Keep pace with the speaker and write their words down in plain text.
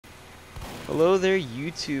Hello there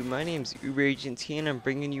YouTube, my name's UberAgent and I'm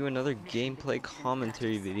bringing you another gameplay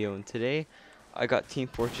commentary video, and today I got Team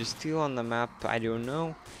Fortress 2 on the map, I don't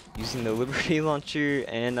know, using the Liberty Launcher,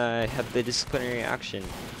 and I have the disciplinary action.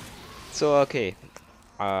 So okay,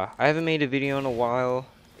 I haven't made a video in a while,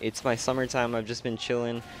 it's my summertime, I've just been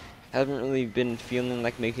chilling, haven't really been feeling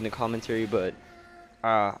like making a commentary, but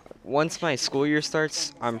uh, once my school year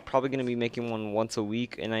starts, I'm probably gonna be making one once a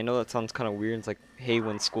week, and I know that sounds kind of weird. It's like, hey,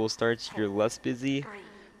 when school starts, you're less busy.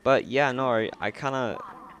 But yeah, no, I kind of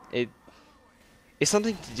it it's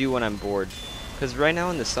something to do when I'm bored. Cause right now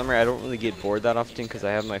in the summer, I don't really get bored that often, cause I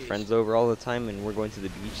have my friends over all the time, and we're going to the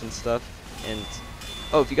beach and stuff. And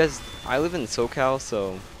oh, if you guys, I live in SoCal,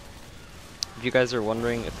 so if you guys are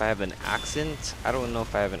wondering if I have an accent, I don't know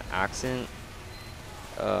if I have an accent.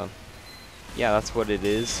 Uh, yeah, that's what it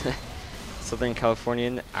is. Southern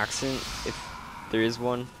Californian accent, if there is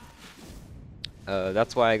one.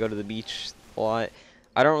 That's why I go to the beach a lot.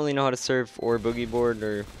 I don't really know how to surf or boogie board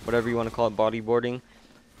or whatever you want to call it, bodyboarding.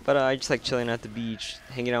 But I just like chilling at the beach,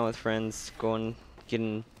 hanging out with friends, going,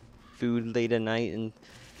 getting food late at night and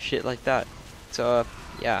shit like that. So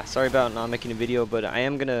yeah, sorry about not making a video, but I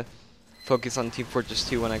am gonna focus on Team Fortress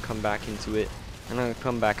 2 when I come back into it. I'm gonna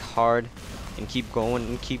come back hard and keep going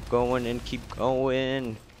and keep going and keep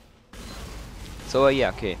going. So yeah,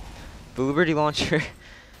 okay. The Liberty Launcher,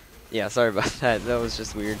 yeah, sorry about that, that was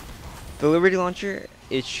just weird. The Liberty Launcher,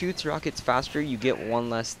 it shoots rockets faster, you get one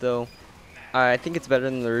less though. I think it's better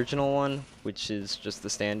than the original one, which is just the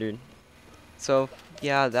standard. So,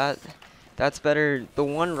 yeah, that's better. The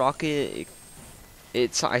one rocket,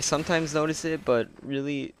 I sometimes notice it, but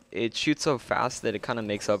really, it shoots so fast that it kind of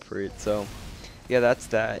makes up for it. So, yeah, that's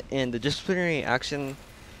that. And the disciplinary action,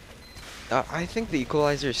 I think the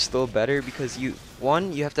equalizer is still better because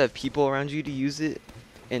one, you have to have people around you to use it,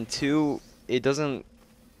 and two, it doesn't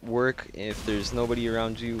work if there's nobody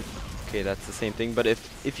around you. Okay, that's the same thing, but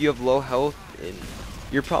if you have low health,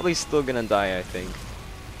 you're probably still gonna die, I think.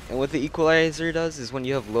 And what the equalizer does is when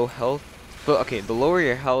you have low health, but okay, the lower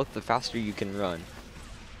your health, the faster you can run.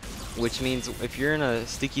 Which means if you're in a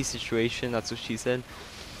sticky situation, that's what she said,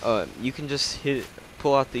 you can just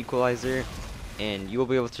pull out the equalizer, and you will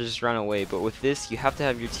be able to just run away. But with this, you have to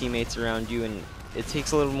have your teammates around you, and it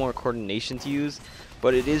takes a little more coordination to use.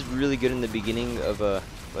 But it is really good in the beginning of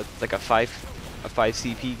like a 5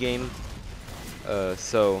 CP game.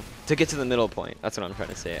 So to get to the middle point, that's what I'm trying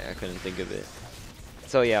to say. I couldn't think of it.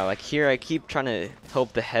 So yeah, like here I keep trying to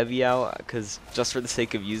help the heavy out, cause just for the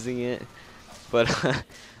sake of using it. But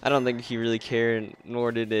I don't think he really cared,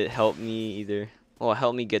 nor did it help me either. Well, it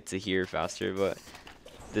helped me get to here faster, but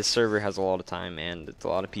this server has a lot of time and it's a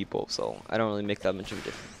lot of people, so I don't really make that much of a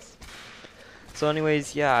difference. So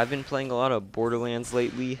anyways, yeah, I've been playing a lot of Borderlands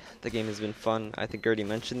lately. The game has been fun. I think I already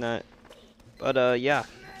mentioned that. But yeah,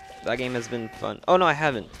 that game has been fun. Oh no, I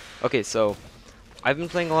haven't. Okay, so I've been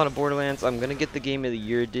playing a lot of Borderlands. I'm gonna get the Game of the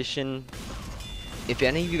Year edition. If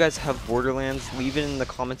any of you guys have Borderlands, leave it in the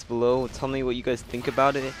comments below. Tell me what you guys think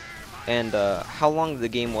about it, and how long the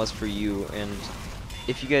game was for you, and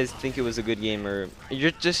if you guys think it was a good game, or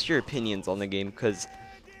just your opinions on the game, because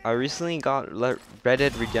I recently got Red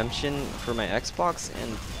Dead Redemption for my Xbox,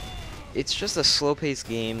 and it's just a slow-paced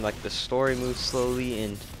game. Like, the story moves slowly,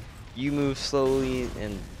 and you move slowly,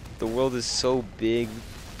 and the world is so big,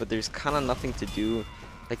 but there's kind of nothing to do.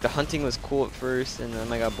 Like, the hunting was cool at first, and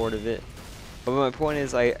then I got bored of it. But my point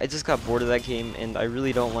is, I just got bored of that game, and I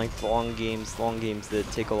really don't like long games that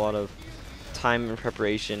take a lot of time and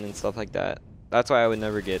preparation and stuff like that. That's why I would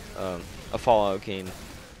never get a Fallout game.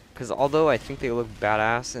 Because although I think they look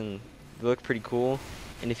badass and they look pretty cool,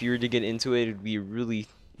 and if you were to get into it, it would be really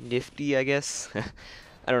nifty, I guess.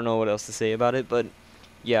 I don't know what else to say about it, but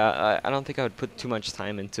yeah, I don't think I would put too much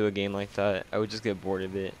time into a game like that. I would just get bored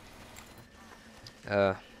of it.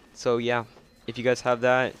 So yeah, if you guys have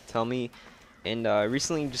that, tell me. And I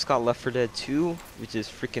recently just got Left 4 Dead 2, which is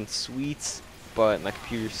freaking sweet, but my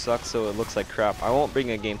computer sucks, so it looks like crap. I won't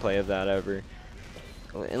bring a gameplay of that ever,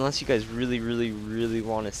 unless you guys really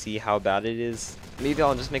want to see how bad it is. Maybe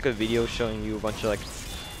I'll just make a video showing you a bunch of like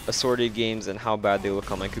assorted games and how bad they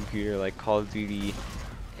look on my computer, like Call of Duty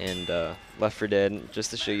and Left 4 Dead,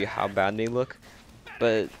 just to show you how bad they look.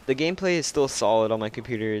 But the gameplay is still solid on my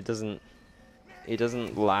computer. It doesn't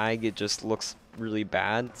lag. It just looks really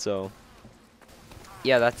bad. So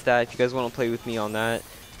yeah, that's that. If you guys want to play with me on that,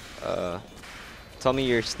 tell me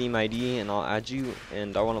your Steam ID and I'll add you,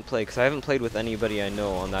 and I want to play, because I haven't played with anybody I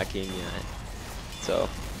know on that game yet. So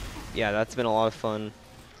yeah, that's been a lot of fun.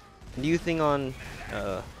 New thing on,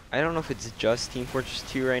 I don't know if it's just Team Fortress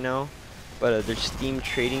 2 right now, but there's Steam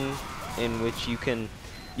trading, in which you can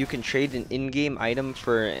you can trade an in-game item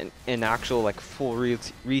for an actual like full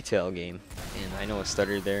retail game. And I know I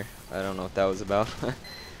stuttered there. I don't know what that was about.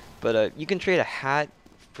 But you can trade a hat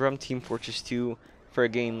from Team Fortress 2 for a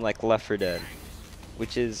game like Left 4 Dead,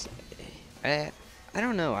 which is, I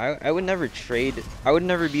don't know. I would never trade. I would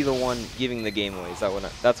never be the one giving the game away.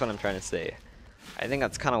 That's what I'm trying to say. I think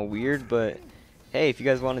that's kind of weird, but hey, if you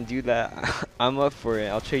guys want to do that, I'm up for it.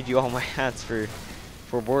 I'll trade you all my hats for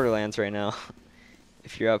Borderlands right now,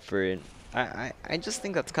 if you're up for it. I just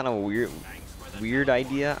think that's kind of a weird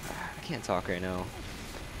idea. I can't talk right now,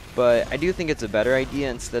 but I do think it's a better idea.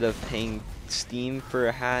 Instead of paying Steam for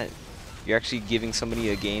a hat, you're actually giving somebody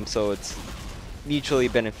a game, so it's mutually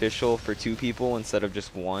beneficial for two people instead of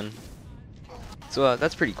just one. So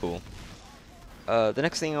that's pretty cool. The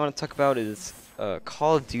next thing I want to talk about is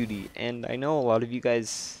Call of Duty, and I know a lot of you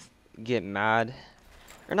guys get mad,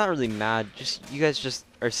 or not really mad, just you guys just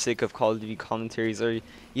are sick of Call of Duty commentaries, or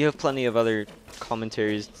you have plenty of other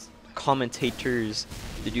commentators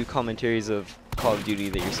to do commentaries of Call of Duty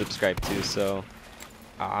that you're subscribed to. So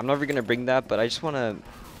I'm never gonna bring that, but I just want to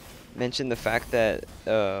mention the fact that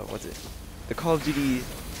the Call of Duty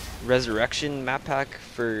Resurrection map pack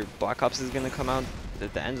for Black Ops is gonna come out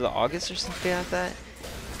at the end of August or something like that,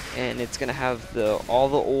 and it's gonna have all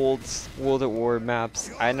the old World at War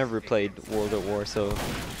maps. I never played World at War, so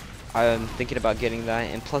I'm thinking about getting that,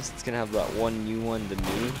 and plus it's gonna have that one new one, the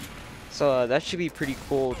Moon. So that should be pretty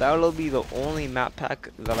cool. That'll be the only map pack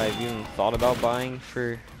that I've even thought about buying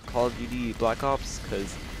for Call of Duty Black Ops,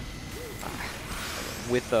 because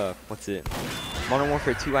with Modern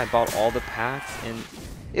Warfare 2, I bought all the packs, and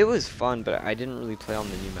it was fun, but I didn't really play on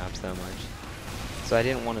the new maps that much. So I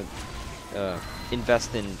didn't want to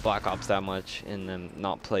invest in Black Ops that much and then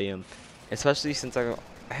not play them. Especially since I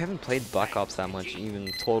haven't played Black Ops that much,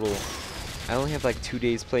 even total. I only have like 2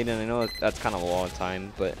 days played, and I know that's kind of a lot of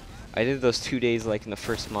time, but I did those 2 days like in the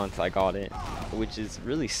first month I got it, which is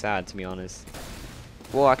really sad, to be honest.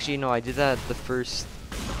 Well, actually, no, I did that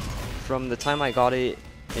from the time I got it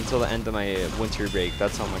until the end of my winter break.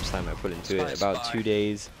 That's how much time I put into it, about 2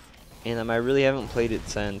 days, and I really haven't played it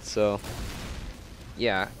since. So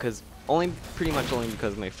yeah, pretty much only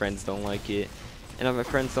because my friends don't like it, and if my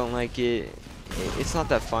friends don't like it, it's not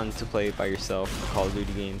that fun to play by yourself Call of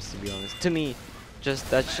Duty games, to be honest. To me,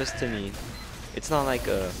 that's just to me. It's not like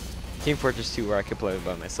Team Fortress 2 where I could play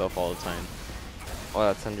by myself all the time. Oh,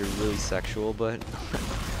 that sounded really sexual, but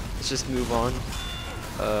let's just move on.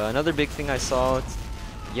 Another big thing I saw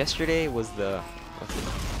yesterday was the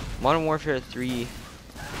Modern Warfare 3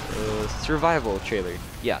 survival trailer.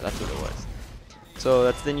 Yeah, that's what it was. So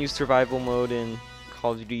that's the new survival mode in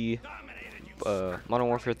Call of Duty Modern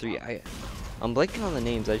Warfare 3. I'm blanking on the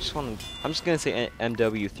names. I'm just gonna say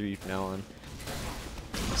MW3 from now on.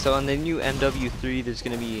 So on the new MW3, there's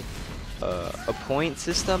gonna be a point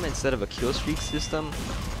system instead of a kill streak system.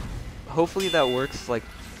 Hopefully that works like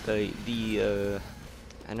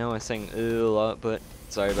I know I'm saying a lot, but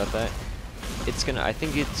sorry about that. I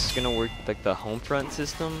think it's gonna work like the Homefront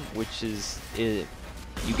system, which is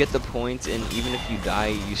you get the points, and even if you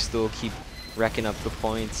die, you still keep racking up the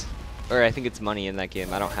points. Or I think it's money in that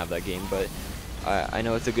game. I don't have that game, but I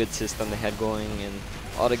know it's a good system they had going, and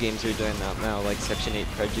all the games are doing that now. Like Section 8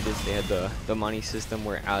 Prejudice, they had the money system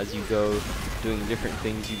where as you go doing different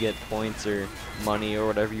things, you get points or money or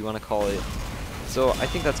whatever you want to call it. So I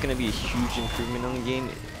think that's going to be a huge improvement on the game.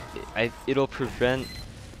 It'll prevent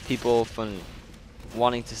people from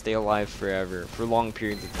wanting to stay alive forever for long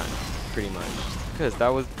periods of time, pretty much, because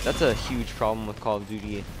that's a huge problem with Call of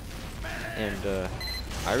Duty, and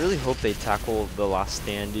I really hope they tackle the Last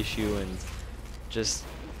Stand issue and just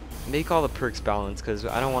make all the perks balanced, because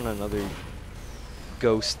I don't want another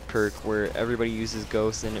Ghost perk where everybody uses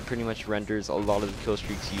Ghost and it pretty much renders a lot of the kill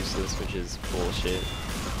streaks useless, which is bullshit.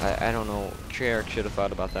 I don't know, Treyarch should have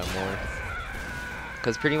thought about that more,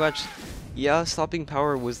 because pretty much, yeah, Stopping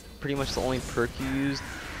Power was pretty much the only perk you used,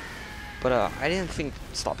 but I didn't think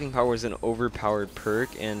Stopping Power was an overpowered perk,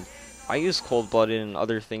 and I used Cold Blooded and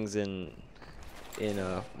other things in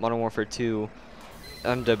Modern Warfare 2,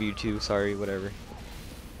 MW2, sorry, whatever.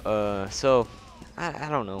 So I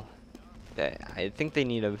don't know. I think they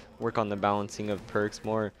need to work on the balancing of perks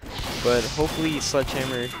more, but hopefully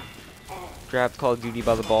Sledgehammer grabbed Call of Duty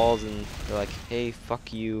by the balls and they're like, hey,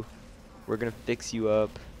 fuck you, we're gonna fix you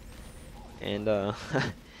up. And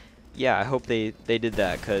yeah, I hope they did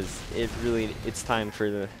that, because it's time for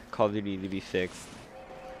the Call of Duty to be fixed.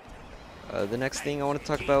 The next thing I want to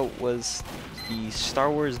talk about was the Star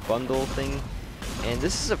Wars bundle thing, and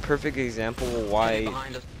this is a perfect example why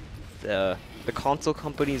the console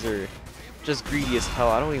companies are just greedy as hell.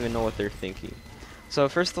 I don't even know what they're thinking. So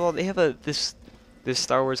first of all, they have this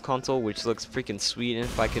Star Wars console which looks freaking sweet, and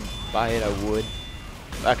if I could buy it, I would.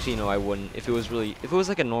 Actually, no, I wouldn't. If it was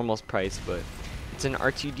like a normal price, but it's an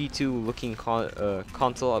R2D2 looking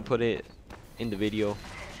console. I'll put it in the video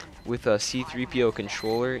with a C3PO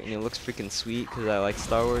controller, and it looks freaking sweet because I like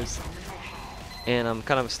Star Wars, and I'm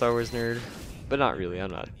kind of a Star Wars nerd, but not really.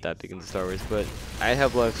 I'm not that big into Star Wars, but I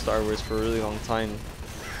have loved Star Wars for a really long time.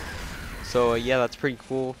 So yeah, that's pretty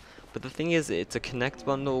cool. But the thing is, it's a Kinect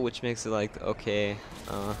bundle, which makes it like, okay,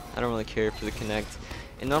 I don't really care for the Kinect.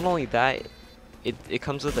 And not only that, it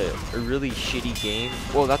comes with a really shitty game.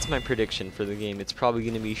 Well, that's my prediction for the game. It's probably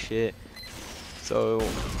gonna be shit. So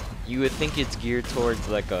you would think it's geared towards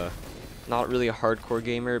like a not really a hardcore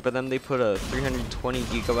gamer, but then they put a 320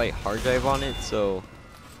 gigabyte hard drive on it, so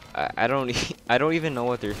I don't I don't even know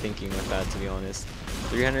what they're thinking with that, to be honest.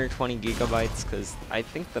 320 gigabytes, because I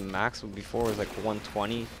think the max before was like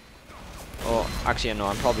 120. Oh, actually, no,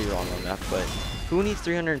 I'm probably wrong on that, but who needs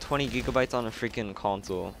 320 gigabytes on a freaking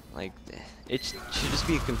console? Like, it should just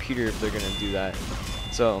be a computer if they're gonna do that.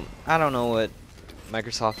 So, I don't know what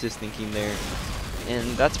Microsoft is thinking there.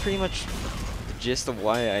 And that's pretty much the gist of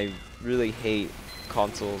why I really hate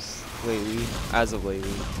consoles lately, as of lately.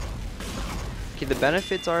 Okay, the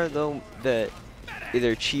benefits are, though, that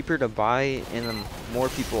they're cheaper to buy, and then more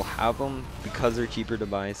people have them because they're cheaper to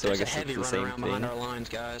buy, so I guess it's the same thing.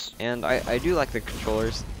 And I do like the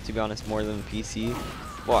controllers, to be honest, more than the PC.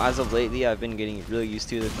 Well, as of lately, I've been getting really used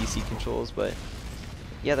to the PC controls, but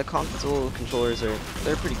yeah, the console controllers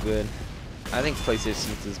they're pretty good. I think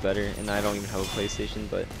PlayStation's is better, and I don't even have a PlayStation,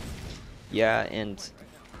 but yeah. And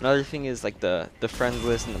another thing is like the friend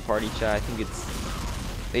list and the party chat. I think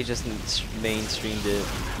they just mainstreamed it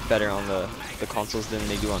better on the consoles than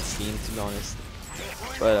they do on Steam, to be honest.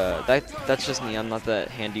 But that's just me. I'm not that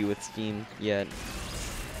handy with Steam yet.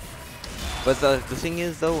 But the thing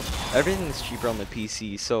is, though, everything's cheaper on the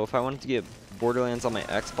PC. So if I wanted to get Borderlands on my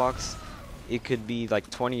Xbox, it could be like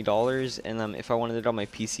 $20, and then if I wanted it on my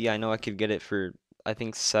PC, I know I could get it for, I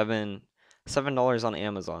think, $7 on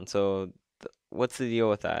Amazon. So what's the deal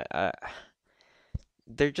with that?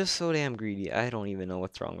 They're just so damn greedy. I don't even know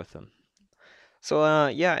what's wrong with them. So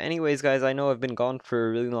yeah, anyways, guys, I know I've been gone for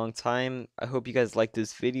a really long time. I hope you guys liked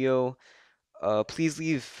this video. Please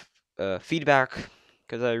leave feedback,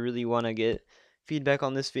 because I really want to get feedback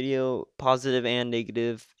on this video, positive and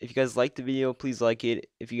negative. If you guys liked the video, please like it.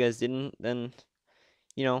 If you guys didn't, then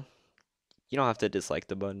you know, you don't have to dislike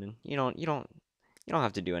the button. You don't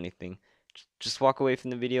have to do anything. Just walk away from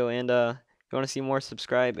the video, and if you want to see more,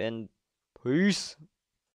 subscribe, and peace.